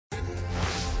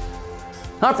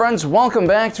Hi friends, welcome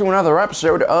back to another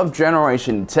episode of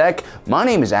Generation Tech. My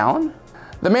name is Alan.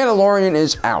 The Mandalorian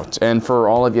is out, and for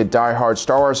all of you die-hard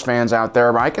Star Wars fans out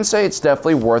there, I can say it's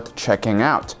definitely worth checking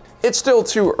out. It's still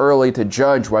too early to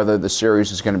judge whether the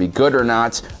series is going to be good or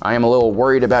not. I am a little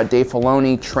worried about Dave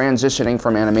Filoni transitioning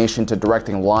from animation to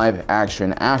directing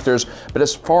live-action actors, but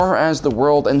as far as the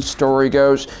world and story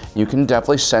goes, you can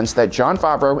definitely sense that Jon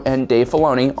Favreau and Dave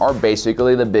Filoni are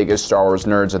basically the biggest Star Wars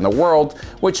nerds in the world,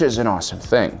 which is an awesome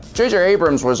thing. J.J.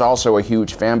 Abrams was also a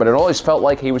huge fan, but it always felt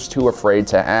like he was too afraid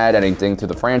to add anything to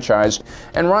the franchise,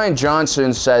 and Rian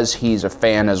Johnson says he's a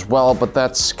fan as well, but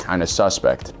that's kind of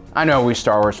suspect. I know we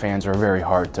Star Wars fans are very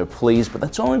hard to please, but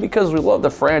that's only because we love the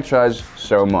franchise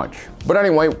so much. But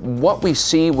anyway, what we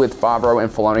see with Favreau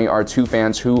and Filoni are two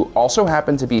fans who also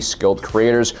happen to be skilled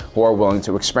creators who are willing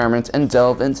to experiment and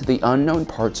delve into the unknown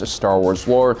parts of Star Wars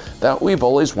lore that we've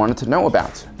always wanted to know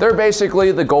about. They're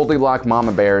basically the Goldilocks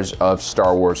mama bears of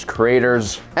Star Wars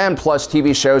creators, and plus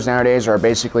TV shows nowadays are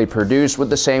basically produced with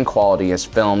the same quality as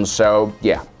films, so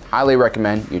yeah, highly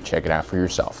recommend you check it out for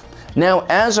yourself. Now,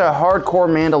 as a hardcore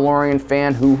Mandalorian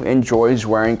fan who enjoys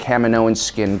wearing Kaminoan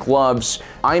skin gloves,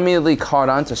 I immediately caught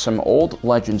on to some old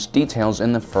Legends details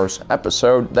in the first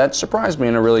episode that surprised me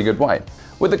in a really good way.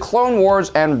 With the Clone Wars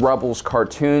and Rebels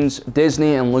cartoons,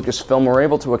 Disney and Lucasfilm were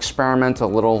able to experiment a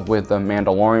little with the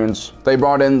Mandalorians. They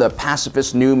brought in the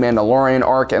pacifist new Mandalorian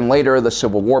arc and later the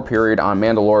Civil War period on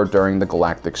Mandalore during the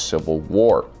Galactic Civil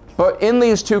War. But in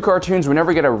these two cartoons, we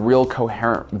never get a real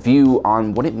coherent view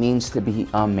on what it means to be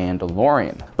a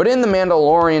Mandalorian. But in the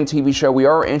Mandalorian TV show, we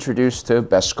are introduced to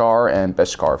Beskar and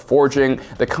Beskar forging,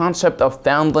 the concept of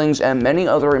foundlings, and many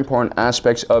other important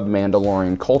aspects of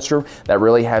Mandalorian culture that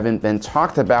really haven't been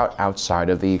talked about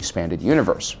outside of the expanded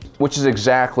universe, which is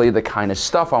exactly the kind of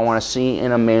stuff I want to see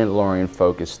in a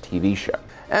Mandalorian-focused TV show.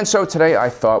 And so today I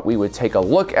thought we would take a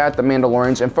look at the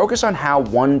Mandalorians and focus on how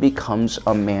one becomes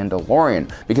a Mandalorian,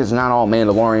 because not all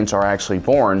Mandalorians are actually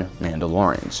born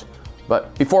Mandalorians.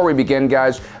 But before we begin,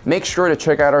 guys, make sure to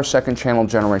check out our second channel,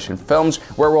 Generation Films,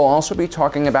 where we'll also be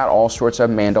talking about all sorts of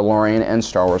Mandalorian and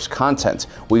Star Wars content.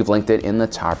 We've linked it in the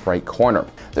top right corner.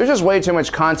 There's just way too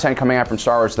much content coming out from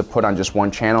Star Wars to put on just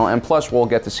one channel, and plus we'll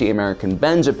get to see American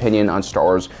Ben's opinion on Star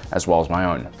Wars as well as my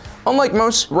own. Unlike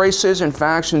most races and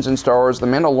factions in Star Wars, the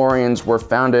Mandalorians were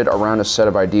founded around a set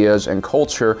of ideas and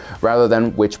culture rather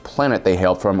than which planet they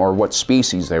hailed from or what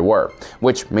species they were,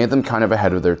 which made them kind of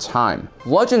ahead of their time.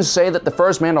 Legends say that the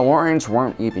first Mandalorians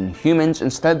weren't even humans,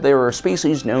 instead they were a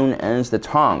species known as the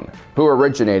Tong, who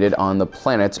originated on the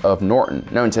planet of Norton,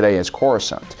 known today as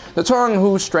Coruscant. The Tong,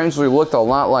 who strangely looked a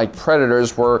lot like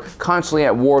predators, were constantly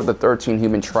at war with the 13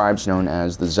 human tribes known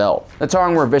as the Zel. The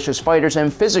Tong were vicious fighters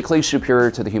and physically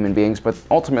superior to the human beings, but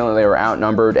ultimately they were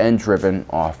outnumbered and driven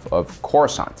off of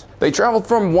Coruscant. They traveled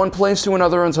from one place to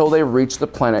another until they reached the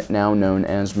planet now known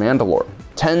as Mandalore.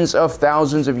 Tens of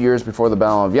thousands of years before the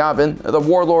Battle of Yavin, the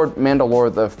warlord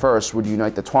Mandalore I would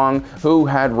unite the Tong, who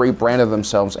had rebranded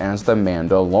themselves as the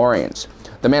Mandalorians.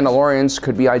 The Mandalorians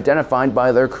could be identified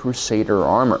by their Crusader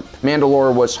armor.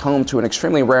 Mandalore was home to an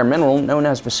extremely rare mineral known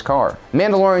as Beskar.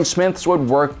 Mandalorian smiths would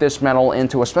work this metal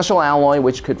into a special alloy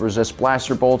which could resist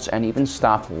blaster bolts and even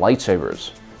stop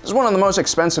lightsabers. This is one of the most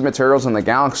expensive materials in the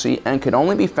galaxy and could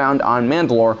only be found on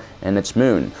Mandalore and its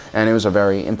moon, and it was a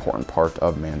very important part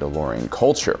of Mandalorian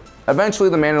culture. Eventually,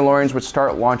 the Mandalorians would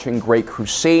start launching great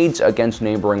crusades against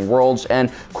neighboring worlds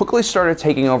and quickly started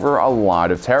taking over a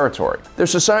lot of territory. Their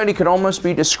society could almost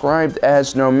be described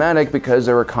as nomadic because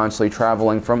they were constantly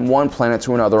traveling from one planet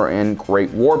to another in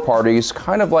great war parties,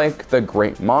 kind of like the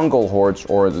Great Mongol Hordes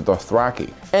or the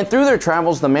Dothraki. And through their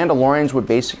travels, the Mandalorians would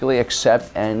basically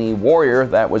accept any warrior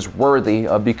that was worthy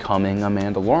of becoming a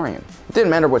Mandalorian. It didn't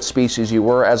matter what species you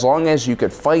were, as long as you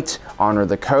could fight, honor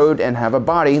the code, and have a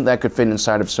body that could fit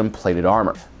inside of some plated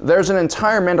armor. There's an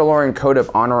entire Mandalorian code of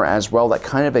honor as well that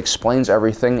kind of explains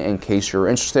everything in case you're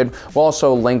interested. We'll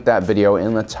also link that video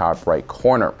in the top right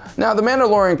corner. Now, the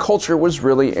Mandalorian culture was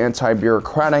really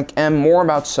anti-bureaucratic and more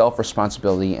about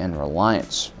self-responsibility and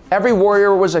reliance. Every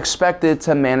warrior was expected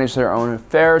to manage their own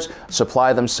affairs,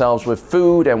 supply themselves with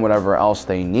food and whatever else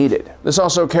they needed. This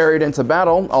also carried into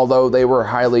battle. Although they were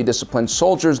highly disciplined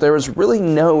soldiers, there was really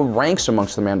no ranks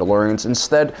amongst the Mandalorians.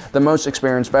 Instead, the most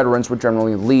experienced veterans would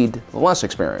generally lead the less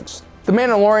experienced. The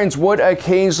Mandalorians would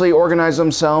occasionally organize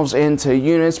themselves into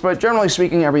units, but generally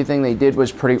speaking, everything they did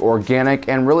was pretty organic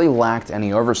and really lacked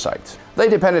any oversight. They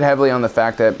depended heavily on the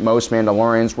fact that most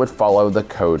Mandalorians would follow the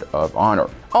code of honor.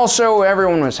 Also,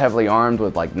 everyone was heavily armed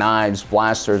with like knives,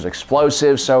 blasters,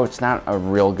 explosives, so it's not a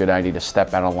real good idea to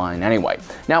step out of line anyway.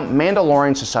 Now,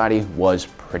 Mandalorian society was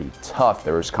pretty tough.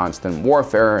 There was constant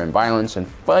warfare and violence and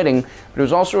fighting, but it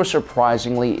was also a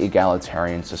surprisingly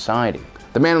egalitarian society.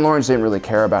 The Mandalorians didn't really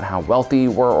care about how wealthy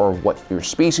you were or what your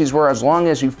species were, as long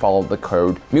as you followed the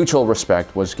code. Mutual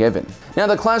respect was given. Now,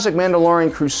 the classic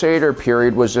Mandalorian Crusader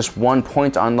period was just one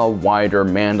point on the wider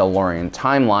Mandalorian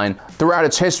timeline. Throughout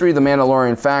its history, the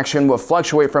Mandalorian faction would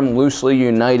fluctuate from loosely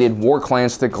united war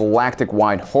clans to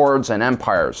galactic-wide hordes and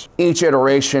empires. Each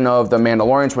iteration of the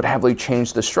Mandalorians would heavily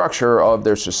change the structure of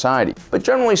their society. But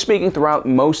generally speaking, throughout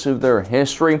most of their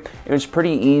history, it was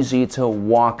pretty easy to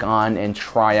walk on and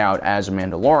try out as a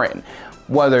Mandalorian.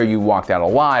 Whether you walked out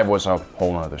alive was a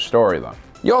whole other story, though.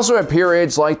 You also had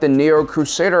periods like the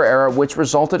Neo-Crusader era, which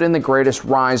resulted in the greatest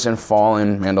rise and fall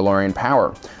in Mandalorian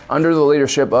power. Under the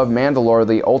leadership of Mandalore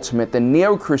the Ultimate, the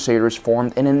Neo-Crusaders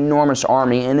formed an enormous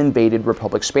army and invaded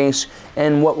Republic space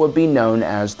in what would be known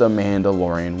as the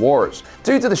Mandalorian Wars.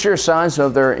 Due to the sheer size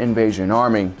of their invasion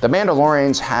army, the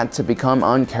Mandalorians had to become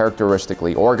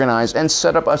uncharacteristically organized and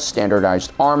set up a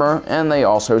standardized armor, and they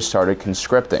also started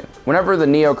conscripting. Whenever the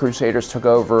Neo-Crusaders took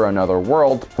over another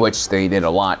world, which they did a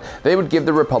lot, they would give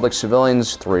the Republic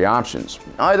civilians three options: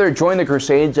 either join the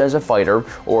Crusades as a fighter,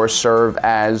 or serve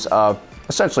as a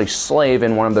essentially slave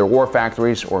in one of their war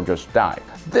factories, or just die.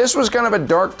 This was kind of a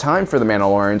dark time for the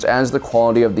Mandalorians, as the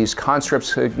quality of these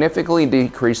conscripts significantly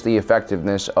decreased the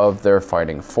effectiveness of their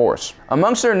fighting force.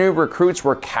 Amongst their new recruits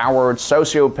were cowards,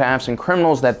 sociopaths, and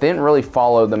criminals that didn't really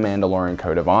follow the Mandalorian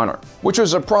Code of Honor, which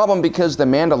was a problem because the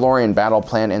Mandalorian battle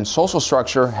plan and social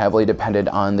structure heavily depended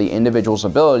on the individual's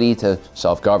ability to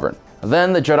self-govern.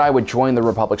 Then the Jedi would join the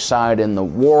Republic side in the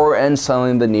war, and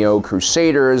suddenly the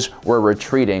Neo-Crusaders were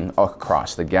retreating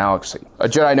across the galaxy. A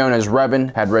Jedi known as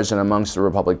Revan had risen amongst the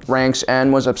Republic ranks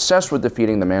and was obsessed with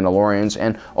defeating the Mandalorians,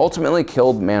 and ultimately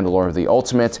killed Mandalore the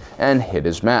Ultimate and hid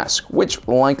his mask, which,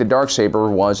 like the Darksaber,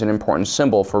 was an important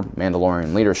symbol for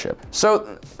Mandalorian leadership.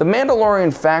 So the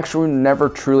Mandalorian faction would never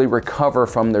truly recover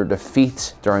from their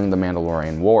defeat during the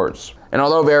Mandalorian Wars. And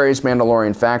although various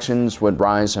Mandalorian factions would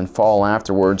rise and fall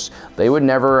afterwards, they would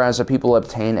never as a people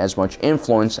obtain as much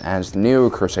influence as the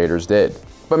Neo-Crusaders did.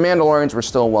 But Mandalorians were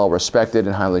still well respected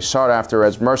and highly sought after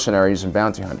as mercenaries and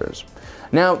bounty hunters.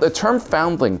 Now, the term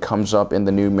foundling comes up in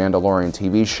the new Mandalorian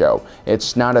TV show.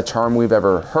 It's not a term we've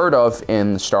ever heard of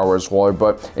in Star Wars lore,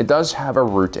 but it does have a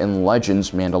root in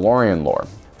Legends Mandalorian lore.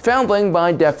 Foundling,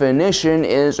 by definition,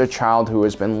 is a child who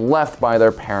has been left by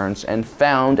their parents and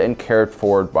found and cared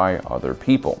for by other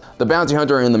people. The bounty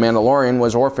hunter in The Mandalorian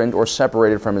was orphaned or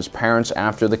separated from his parents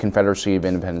after the Confederacy of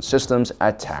Independent Systems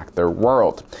attacked their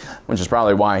world, which is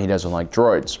probably why he doesn't like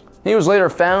droids. He was later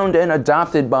found and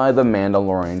adopted by the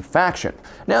Mandalorian faction.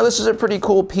 Now, this is a pretty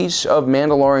cool piece of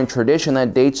Mandalorian tradition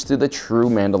that dates to the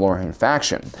true Mandalorian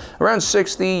faction. Around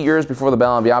 60 years before the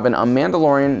Battle of Yavin, a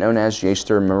Mandalorian known as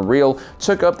Jaster Muriel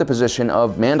took up the position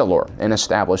of Mandalore and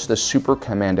established the Super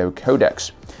Commando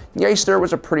Codex. Jaster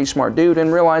was a pretty smart dude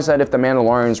and realized that if the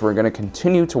Mandalorians were going to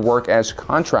continue to work as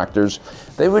contractors,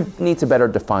 they would need to better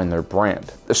define their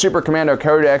brand. The Super Commando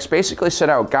Codex basically set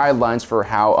out guidelines for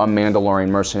how a Mandalorian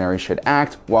mercenary should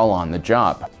act while on the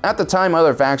job. At the time,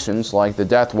 other factions, like the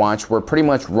Death Watch, were pretty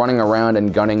much running around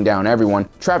and gunning down everyone,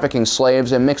 trafficking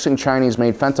slaves, and mixing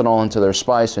Chinese-made fentanyl into their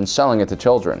spice and selling it to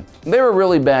children. They were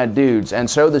really bad dudes, and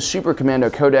so the Super Commando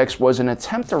Codex was an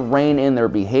attempt to rein in their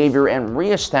behavior and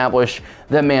re-establish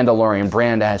the Mandalorian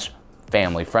brand as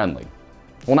family-friendly.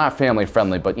 Well, not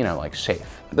family-friendly, but, you know, like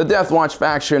safe. The Death Watch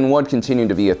faction would continue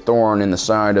to be a thorn in the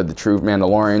side of the true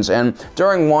Mandalorians, and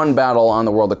during one battle on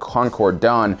the world of Concord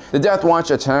Dawn, the Death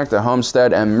Watch attacked a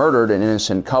homestead and murdered an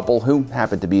innocent couple who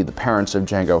happened to be the parents of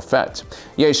Jango Fett.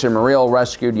 Jason Muriel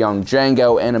rescued young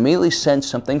Jango and immediately sensed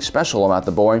something special about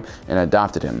the boy and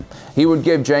adopted him. He would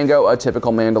give Jango a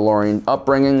typical Mandalorian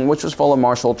upbringing, which was full of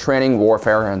martial training,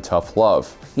 warfare, and tough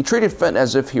love. He treated Fett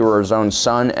as if he were his own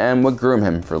son and would groom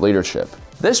him for leadership.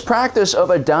 This practice of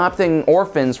adopting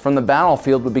orphans from the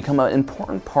battlefield would become an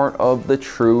important part of the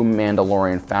true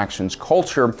Mandalorian faction's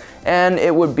culture, and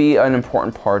it would be an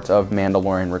important part of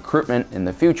Mandalorian recruitment in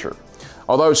the future.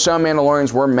 Although some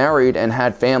Mandalorians were married and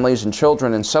had families and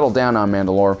children and settled down on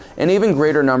Mandalore, an even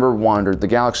greater number wandered the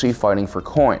galaxy fighting for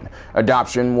coin.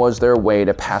 Adoption was their way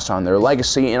to pass on their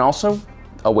legacy and also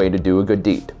a way to do a good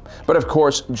deed. But of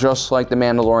course, just like the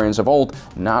Mandalorians of old,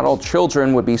 not all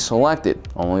children would be selected,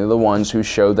 only the ones who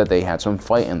showed that they had some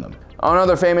fight in them.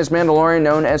 Another famous Mandalorian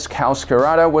known as Cal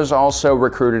Skirata was also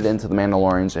recruited into the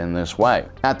Mandalorians in this way.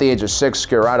 At the age of 6,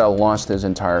 Skirata lost his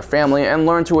entire family and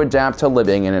learned to adapt to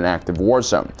living in an active war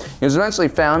zone. He was eventually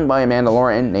found by a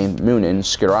Mandalorian named Munin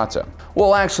Skirata.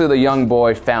 Well, actually, the young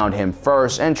boy found him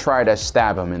first and tried to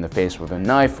stab him in the face with a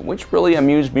knife, which really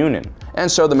amused Munin. And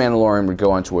so the Mandalorian would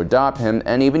go on to adopt him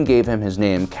and even gave him his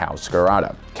name Cal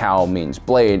Scarada. Cal means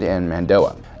blade in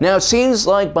Mandoa. Now, it seems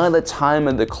like by the time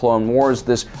of the Clone Wars,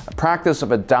 this practice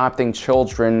of adopting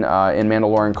children in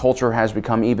Mandalorian culture has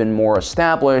become even more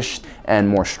established and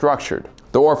more structured.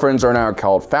 The orphans are now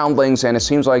called foundlings, and it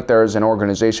seems like there's an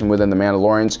organization within the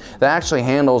Mandalorians that actually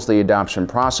handles the adoption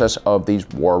process of these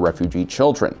war refugee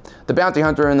children. The bounty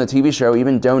hunter in the TV show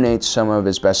even donates some of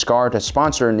his Beskar to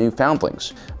sponsor new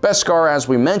foundlings. Beskar, as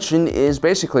we mentioned, is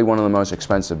basically one of the most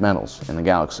expensive metals in the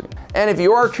galaxy. And if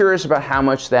you are curious about how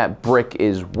much that brick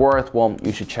is worth, well,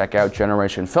 you should check out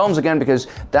Generation Films again, because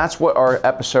that's what our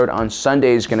episode on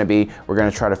Sunday is going to be. We're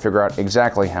going to try to figure out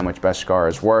exactly how much Beskar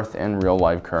is worth in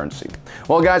real-life currency.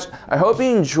 Well, guys, I hope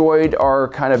you enjoyed our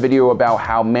kind of video about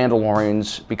how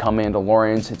Mandalorians become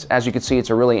Mandalorians. As you can see, it's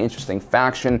a really interesting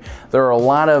faction. There are a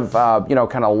lot of,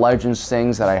 kind of legends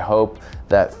things that I hope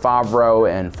that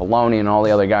Favreau and Filoni and all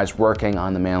the other guys working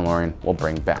on The Mandalorian will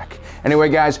bring back. Anyway,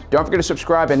 guys, don't forget to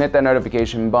subscribe and hit that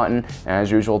notification button. And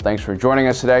as usual, thanks for joining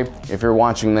us today. If you're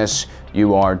watching this,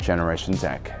 you are Generation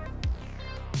Tech.